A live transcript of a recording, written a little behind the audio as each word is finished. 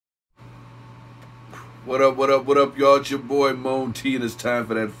What up, what up, what up, y'all? It's your boy Moan T, and it's time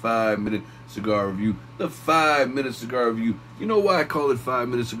for that 5-minute cigar review. The 5-minute cigar review. You know why I call it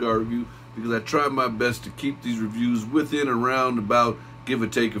 5-minute cigar review? Because I try my best to keep these reviews within around about, give or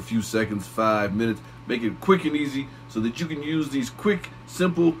take a few seconds, 5 minutes. Make it quick and easy so that you can use these quick,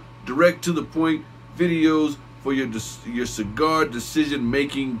 simple, direct to the point videos for your cigar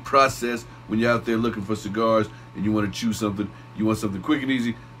decision-making process when you're out there looking for cigars and you want to choose something. You want something quick and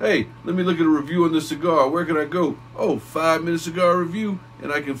easy. Hey, let me look at a review on this cigar. Where can I go? Oh, 5-minute cigar review,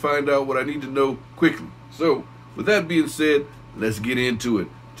 and I can find out what I need to know quickly. So, with that being said, let's get into it.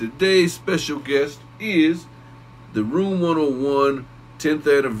 Today's special guest is the Room 101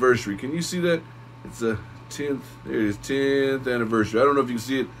 10th anniversary. Can you see that? It's a 10th, there it is, 10th anniversary. I don't know if you can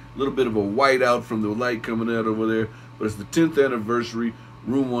see it, a little bit of a white out from the light coming out over there, but it's the 10th anniversary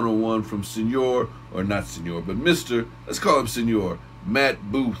Room 101 from Senor, or not Senor, but Mr., let's call him Senor,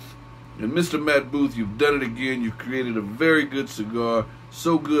 Matt Booth. And Mr. Matt Booth, you've done it again. You've created a very good cigar.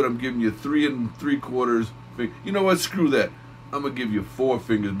 So good, I'm giving you 3 3/4. You know what? Screw that. I'm going to give you 4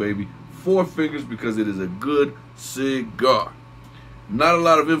 fingers, baby. 4 fingers because it is a good cigar. Not a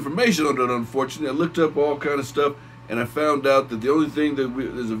lot of information on it, unfortunately. I looked up all kind of stuff, and I found out that the only thing that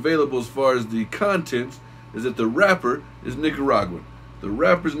is available as far as the contents is that the wrapper is Nicaraguan. The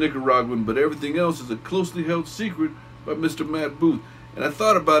wrapper's Nicaraguan, but everything else is a closely held secret by Mr. Matt Booth. And I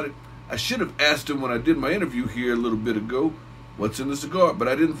thought about it. I should have asked him when I did my interview here a little bit ago, what's in the cigar? But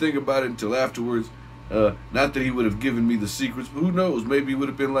I didn't think about it until afterwards. Not that he would have given me the secrets, but who knows? Maybe he would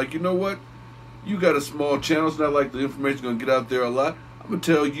have been like, you know what? You got a small channel. It's not like the information's going to get out there a lot. I'm going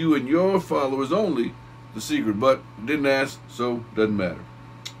to tell you and your followers only the secret. But didn't ask, so doesn't matter.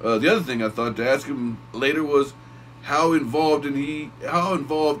 The other thing I thought to ask him later was, how involved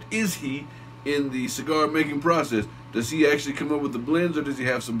is he in the cigar making process? Does he actually come up with the blends, or does he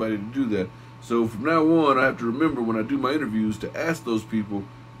have somebody to do that? So from now on, I have to remember when I do my interviews to ask those people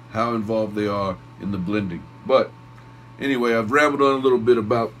how involved they are in the blending. But anyway, I've rambled on a little bit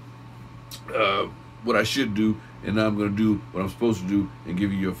about what I should do, and now I'm going to do what I'm supposed to do and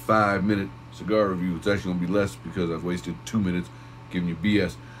give you a 5-minute cigar review. It's actually going to be less because I've wasted 2 minutes giving you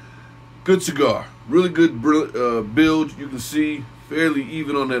BS. Good cigar, really good build. You can see fairly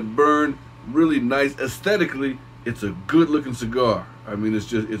even on that burn. Really nice aesthetically. It's a good looking cigar. I mean,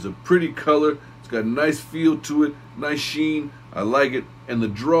 it's a pretty color. It's got a nice feel to it, nice sheen. I like it, and the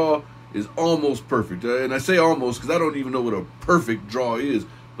draw is almost perfect. And I say almost because I don't even know what a perfect draw is.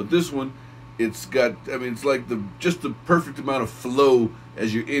 But this one, it's got. I mean, it's like just the perfect amount of flow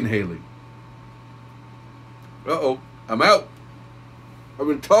as you're inhaling. I'm out. I've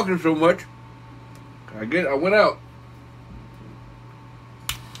been talking so much. I went out.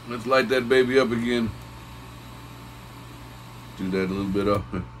 Let's light that baby up again. Do that a little bit up.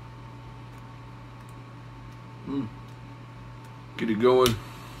 Get it going.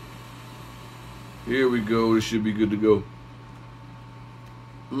 Here we go. This should be good to go.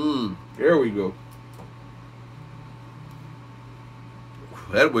 There we go.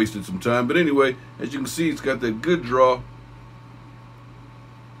 That wasted some time. But anyway, as you can see, it's got that good draw.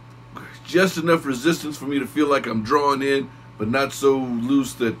 Just enough resistance for me to feel like I'm drawing in, but not so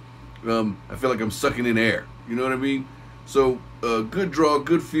loose that I feel like I'm sucking in air. You know what I mean? So good draw,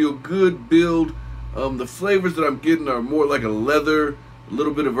 good feel, good build. The flavors that I'm getting are more like a leather, a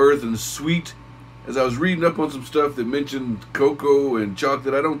little bit of earth and sweet. As I was reading up on some stuff that mentioned cocoa and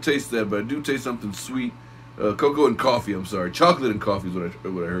chocolate, I don't taste that, but I do taste something sweet. Cocoa and coffee, I'm sorry. Chocolate and coffee is what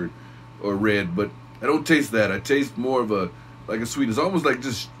I heard or read, but I don't taste that. I taste more of like a sweetness, almost like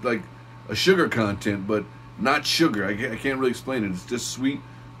just like a sugar content, but not sugar. I can't really explain it. It's just sweet,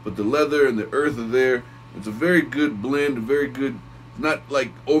 but the leather and the earth are there. It's a very good blend, very good, not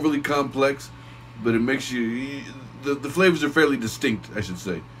like overly complex, but it makes you, the flavors are fairly distinct, I should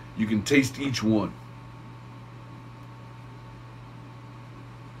say. You can taste each one.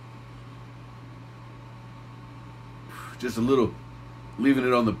 Just a little, leaving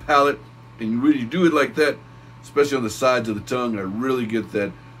it on the palate, and you really do it like that, especially on the sides of the tongue. I really get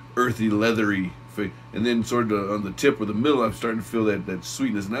that earthy, leathery, and then sort of on the tip or the middle, I'm starting to feel that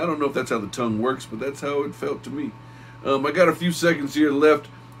sweetness. And I don't know if that's how the tongue works, but that's how it felt to me. I got a few seconds here left,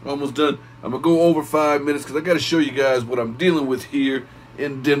 almost done. I'm gonna go over 5 minutes because I got to show you guys what I'm dealing with here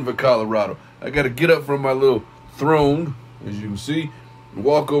in Denver, Colorado. I got to get up from my little throne, as you can see, and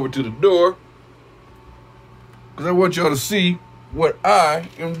walk over to the door because I want y'all to see what I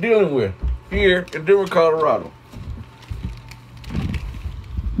am dealing with here in Denver, Colorado.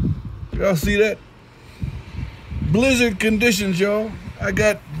 Y'all see that? Blizzard conditions, y'all. I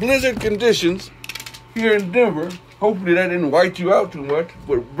got blizzard conditions here in Denver. Hopefully that didn't white you out too much,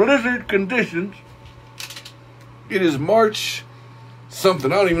 but blizzard conditions It is March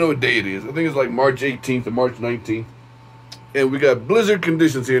something. I don't even know what day it is. I think it's like March 18th or March 19th. And we got blizzard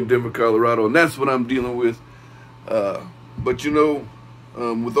conditions here in Denver, Colorado, and that's what I'm dealing with. But you know,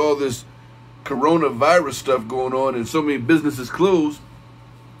 with all this coronavirus stuff going on and so many businesses closed,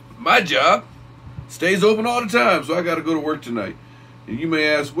 my job stays open all the time, so I got to go to work tonight. And you may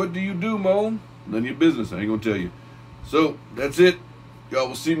ask, what do you do, Mo? None of your business. I ain't going to tell you. So, that's it. Y'all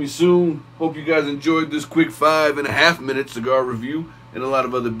will see me soon. Hope you guys enjoyed this quick 5.5-minute cigar review and a lot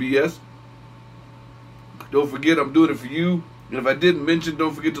of other BS. Don't forget, I'm doing it for you. And if I didn't mention,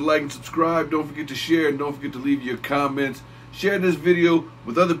 don't forget to like and subscribe. Don't forget to share, and don't forget to leave your comments. Share this video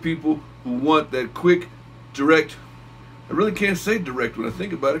with other people who want that quick, direct. I really can't say direct when I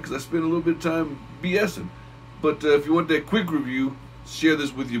think about it because I spend a little bit of time BSing. But if you want that quick review, share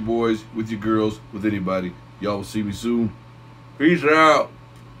this with your boys, with your girls, with anybody. Y'all will see me soon. Peace out.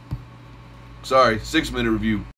 Sorry, 6-minute review.